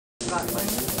All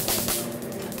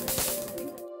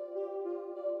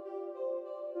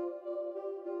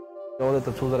the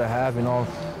tattoos that I have, you know,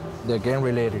 they're gang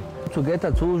related. To get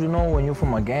tattoos, you know, when you're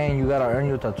from a gang, you gotta earn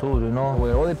your tattoos, you know.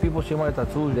 When other people see my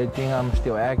tattoos, they think I'm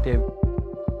still active.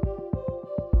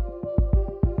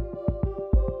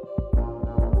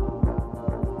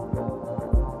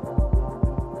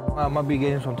 I'm gonna be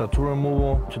getting some tattoo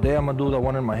removal. Today I'm gonna do the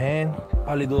one in my hand,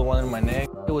 probably do the one in my neck.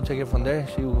 We'll take it from there,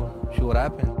 see what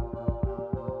happens.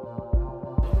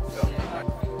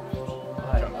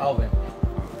 Hi, Alvin.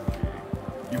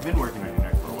 You've been working on your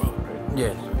neck for a while, right?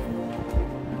 Yes.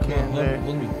 Can't there.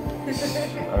 Look me.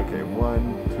 Okay,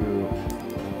 1, 2.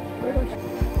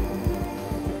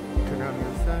 Turn around the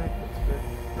other side. That's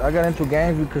good. I got into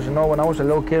gangs because, you know, when I was a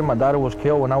little kid, my daughter was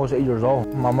killed when I was 8 years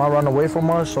old. My mom ran away from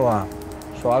us, so I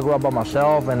grew up by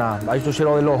myself, and I used to see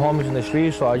all the little homies in the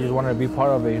streets, so I just wanted to be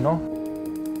part of it, you know?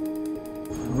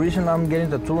 The reason I'm getting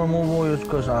tattoo removal is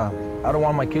because I don't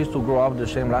want my kids to grow up the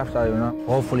same lifestyle, you know?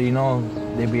 Hopefully, you know,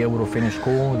 they be able to finish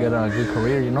school, get a good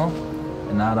career, you know?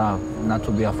 And not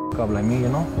to be a f*** up like me, you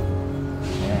know?